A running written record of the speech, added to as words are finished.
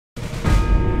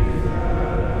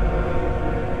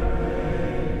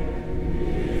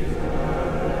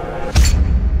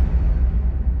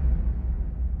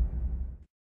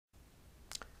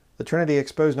The Trinity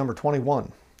Exposed number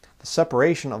 21. The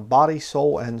separation of body,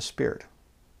 soul, and spirit.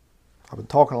 I've been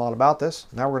talking a lot about this.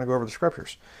 Now we're going to go over the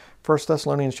scriptures. 1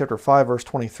 Thessalonians chapter 5, verse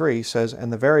 23 says,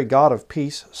 "And the very God of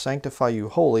peace sanctify you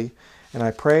wholly, and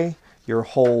I pray your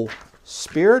whole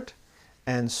spirit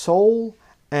and soul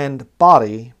and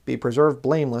body be preserved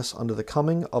blameless unto the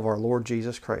coming of our Lord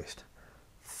Jesus Christ."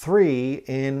 3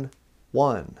 in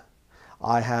 1.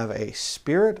 I have a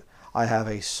spirit, I have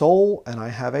a soul, and I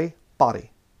have a body.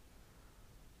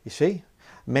 You see?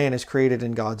 Man is created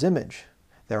in God's image.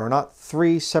 There are not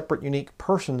 3 separate unique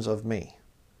persons of me.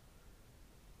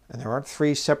 And there aren't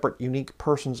 3 separate unique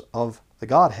persons of the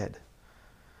Godhead.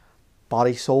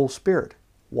 Body, soul, spirit.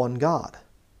 One God.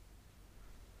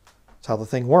 That's how the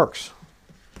thing works.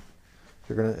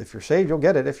 If you're saved, you'll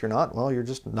get it. If you're not, well, you're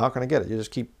just not going to get it. You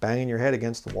just keep banging your head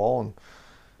against the wall and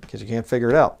because you can't figure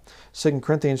it out. 2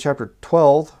 Corinthians chapter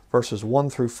 12, verses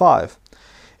 1 through 5.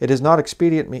 "It is not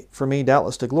expedient for me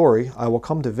doubtless to glory. I will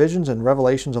come to visions and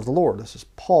revelations of the Lord." This is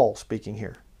Paul speaking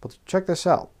here. But check this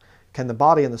out. Can the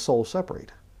body and the soul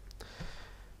separate?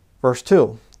 Verse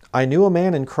 2. "I knew a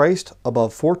man in Christ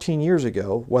above 14 years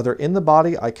ago, whether in the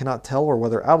body I cannot tell, or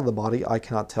whether out of the body I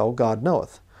cannot tell, God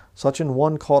knoweth. Such an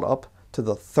one caught up to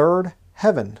the third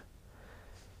heaven.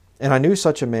 And I knew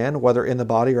such a man, whether in the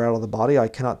body or out of the body, I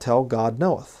cannot tell, God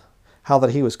knoweth. How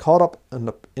that he was caught up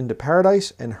into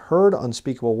paradise, and heard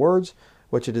unspeakable words,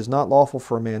 which it is not lawful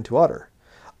for a man to utter.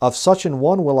 Of such an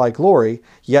one will I glory,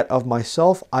 yet of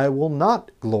myself I will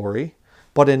not glory,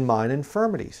 but in mine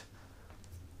infirmities."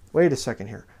 Wait a second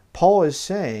here. Paul is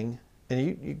saying, and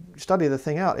you study the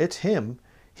thing out, it's him.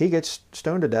 He gets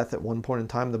stoned to death at one point in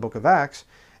time in the book of Acts,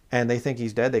 and they think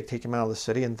he's dead. They take him out of the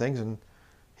city and things, and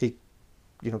he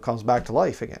comes back to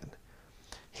life again.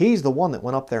 He's the one that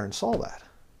went up there and saw that.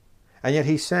 And yet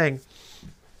he's saying,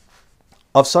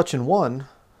 of such an one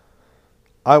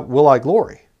will I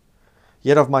glory,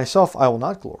 yet of myself I will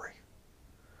not glory.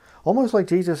 Almost like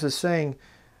Jesus is saying,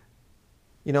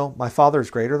 my Father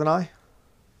is greater than I.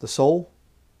 The soul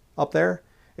up there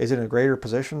is in a greater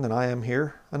position than I am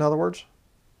here, in other words.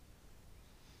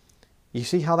 You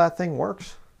see how that thing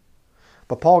works?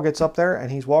 But Paul gets up there and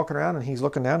he's walking around and he's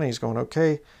looking down and he's going,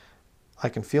 okay, I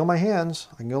can feel my hands.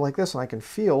 I can go like this and I can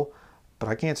feel, but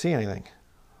I can't see anything.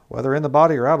 Whether in the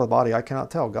body or out of the body, I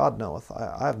cannot tell. God knoweth.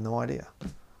 I have no idea.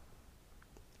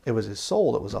 It was his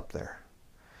soul that was up there.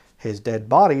 His dead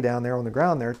body down there on the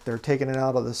ground, they're taking it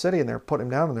out of the city and they're putting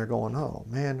him down and they're going, oh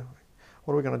man,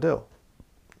 what are we going to do?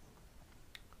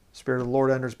 Spirit of the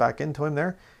Lord enters back into him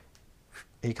there.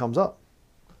 He comes up.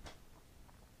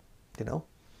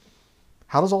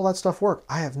 How does all that stuff work?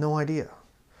 I have no idea.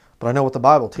 But I know what the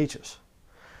Bible teaches.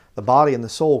 The body and the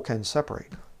soul can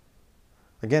separate.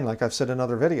 Again, like I've said in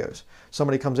other videos,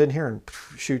 somebody comes in here and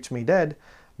shoots me dead.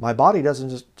 My body doesn't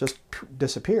just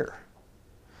disappear.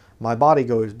 My body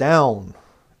goes down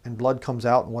and blood comes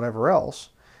out and whatever else.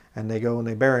 And they go and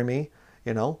they bury me,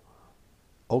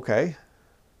 Okay.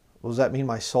 Well, does that mean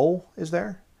my soul is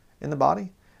there in the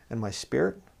body and my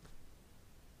spirit?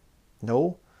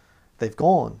 No, they've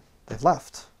gone. They've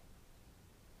left.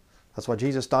 That's why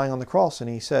Jesus dying on the cross, and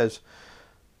he says,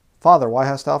 Father, why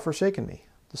hast thou forsaken me?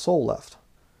 The soul left.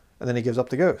 And then he gives up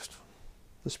the ghost.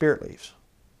 The spirit leaves.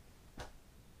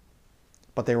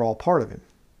 But they were all part of him,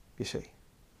 you see.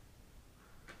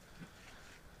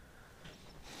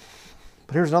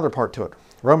 But here's another part to it.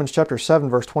 Romans chapter 7,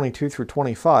 verse 22 through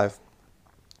 25.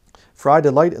 "For I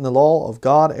delight in the law of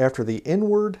God after the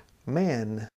inward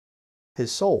man,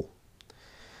 his soul.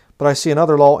 But I see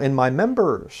another law in my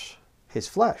members, his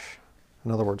flesh."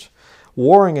 In other words,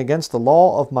 warring against the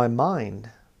law of my mind.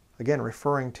 Again,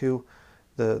 referring to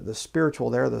the spiritual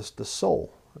there, the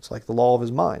soul. It's like the law of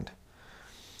his mind.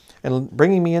 "And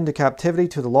bringing me into captivity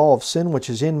to the law of sin, which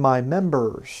is in my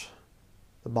members,"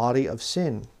 the body of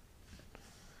sin.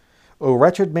 "O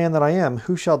wretched man that I am,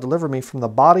 who shall deliver me from the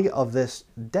body of this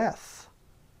death?"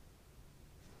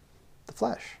 The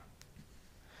flesh.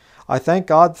 "I thank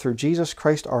God through Jesus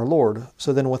Christ our Lord.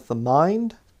 So then with the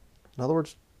mind," in other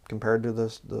words, compared to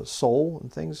the soul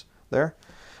and things there,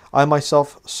 "I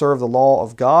myself serve the law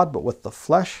of God, but with the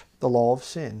flesh, the law of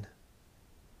sin."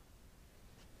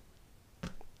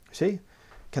 See?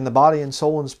 Can the body and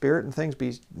soul and spirit and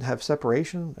things have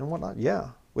separation and whatnot?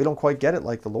 Yeah. We don't quite get it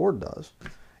like the Lord does,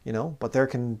 but there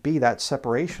can be that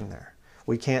separation there.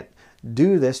 We can't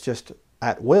do this just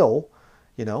at will,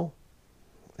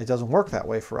 It doesn't work that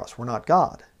way for us. We're not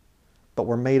God. But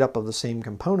we're made up of the same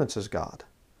components as God.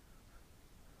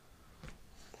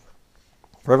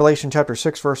 Revelation chapter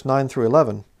 6, verse 9 through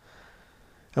 11.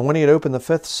 "And when he had opened the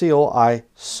 5th seal, I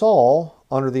saw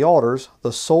under the altars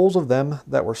the souls of them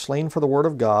that were slain for the word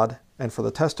of God and for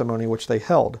the testimony which they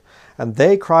held. And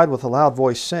they cried with a loud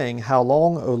voice, saying, How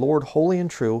long, O Lord, holy and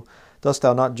true, dost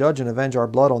thou not judge and avenge our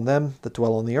blood on them that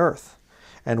dwell on the earth?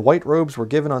 And white robes were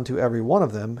given unto every one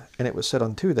of them, and it was said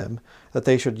unto them, that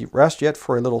they should rest yet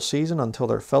for a little season, until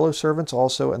their fellow servants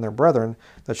also and their brethren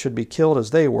that should be killed as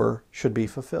they were should be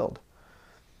fulfilled.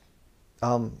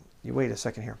 You wait a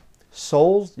second here.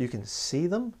 Souls, you can see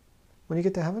them when you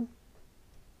get to heaven?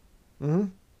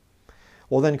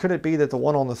 Well, then could it be that the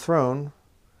one on the throne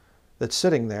that's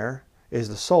sitting there is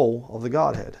the soul of the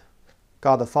Godhead,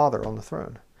 God the Father on the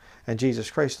throne, and Jesus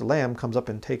Christ the Lamb comes up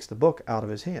and takes the book out of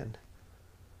his hand?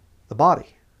 The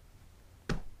body.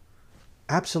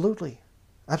 Absolutely.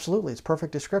 Absolutely. It's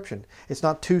perfect description. It's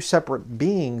not two separate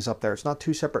beings up there. It's not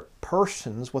two separate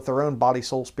persons with their own body,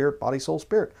 soul, spirit, body, soul,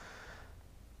 spirit.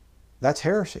 That's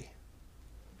heresy.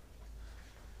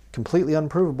 Completely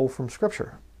unprovable from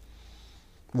Scripture.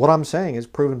 What I'm saying is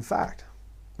proven fact.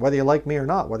 Whether you like me or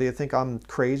not, whether you think I'm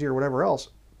crazy or whatever else,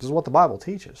 this is what the Bible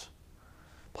teaches.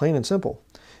 Plain and simple.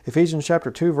 Ephesians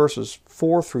chapter 2, verses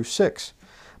 4 through 6.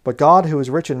 But God, who is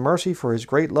rich in mercy, for his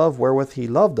great love wherewith he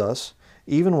loved us,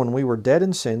 even when we were dead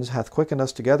in sins, hath quickened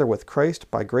us together with Christ.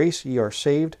 By grace ye are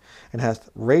saved, and hath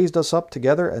raised us up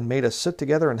together, and made us sit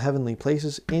together in heavenly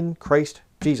places in Christ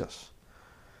Jesus.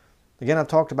 Again, I've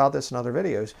talked about this in other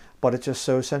videos, but it's just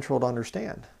so central to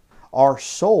understand. Our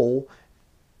soul,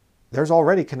 there's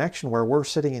already connection where we're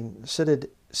seated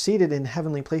in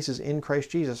heavenly places in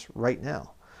Christ Jesus right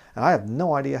now. And I have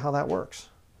no idea how that works.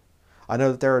 I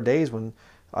know that there are days when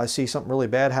I see something really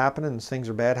bad happening, and things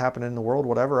are bad happening in the world,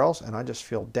 whatever else, and I just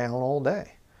feel down all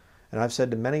day. And I've said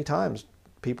to many times,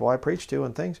 people I preach to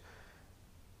and things,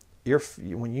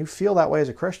 when you feel that way as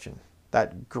a Christian,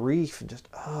 that grief and just,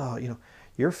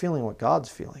 you're feeling what God's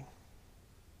feeling.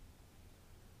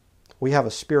 We have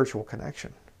a spiritual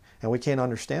connection, and we can't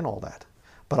understand all that.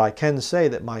 But I can say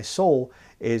that my soul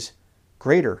is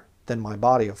greater than my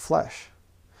body of flesh.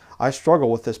 I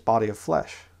struggle with this body of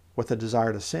flesh, with the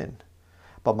desire to sin.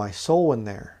 But my soul in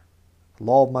there, the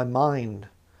law of my mind,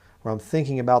 where I'm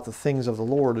thinking about the things of the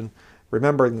Lord and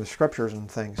remembering the scriptures and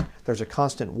things, there's a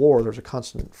constant war, there's a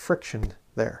constant friction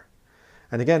there.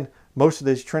 And again, most of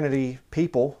these Trinity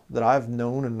people that I've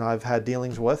known and I've had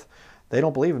dealings with, they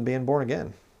don't believe in being born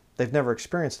again. They've never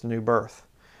experienced a new birth.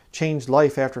 Changed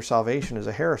life after salvation is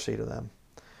a heresy to them.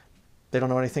 They don't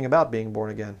know anything about being born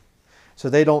again. So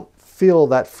they don't feel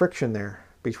that friction there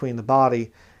between the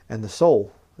body and the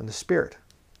soul and the spirit.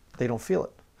 They don't feel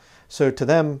it. So to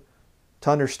them, to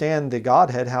understand the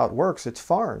Godhead, how it works, it's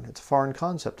foreign. It's a foreign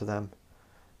concept to them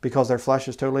because their flesh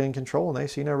is totally in control and they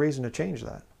see no reason to change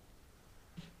that.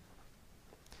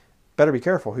 Better be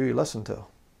careful who you listen to.